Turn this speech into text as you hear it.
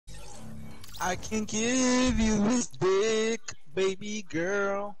I can give you his dick, baby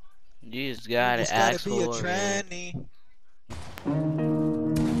girl. You just You gotta just ask gotta be a for it. tranny.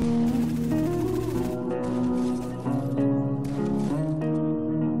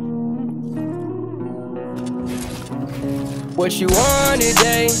 What you want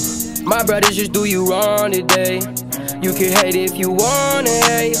today? My brothers just do you wrong today. You can hate if you wanna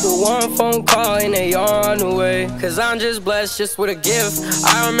hate, but one phone call and they on the way. Cause I'm just blessed just with a gift.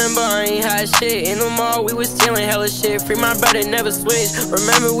 I remember I ain't had shit. In the mall we was stealing hella shit. Free my brother, never switched.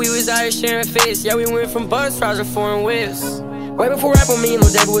 Remember we was out here sharing fists. Yeah, we went from bus rides to foreign whips. Way before rap on me, Lil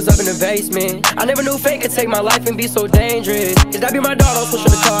David was up in the basement. I never knew fate could take my life and be so dangerous. Cause that be my dog, I was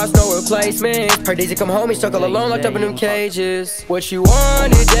pushing the cars, no replacement. Her days he come home, he stuck all alone, locked up in them cages. What you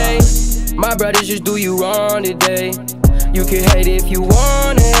want today? My brothers just do you wrong today. You can hate if you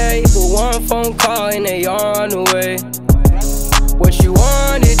wanna hate, but one phone call and they on the way. What you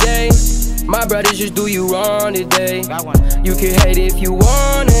want today? My brothers just do you wrong today. You can hate if you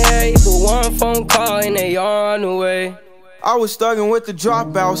wanna hate, but one phone call and they on the way. I was thugging with the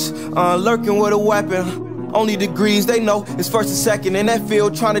dropouts, lurking with a weapon. Only degrees they know is first and second in that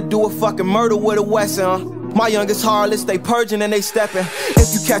field, trying to do a fucking murder with a Wesson. My youngest harlots, they purging and they stepping.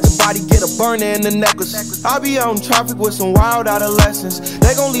 If you catch a body, get a burner in the necklace. I be out in traffic with some wild adolescents.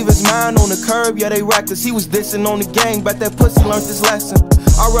 They gon' leave his mind on the curb, yeah they reckless. He was dissing on the gang, bet that pussy learned his lesson.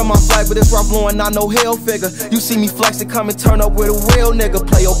 I run my flag, but it's rough blowing, not no hell figure. You see me flexing, come and turn up with a real nigga.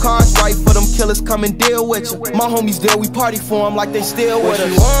 Play your cards right for them killers, come and deal with you. My homies there, we party for them like they still with us.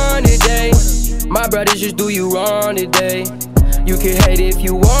 What you want today? My brothers just do you wrong today. You can hate if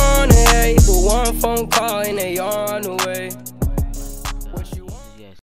you wanna hate, but one phone call and they on the way.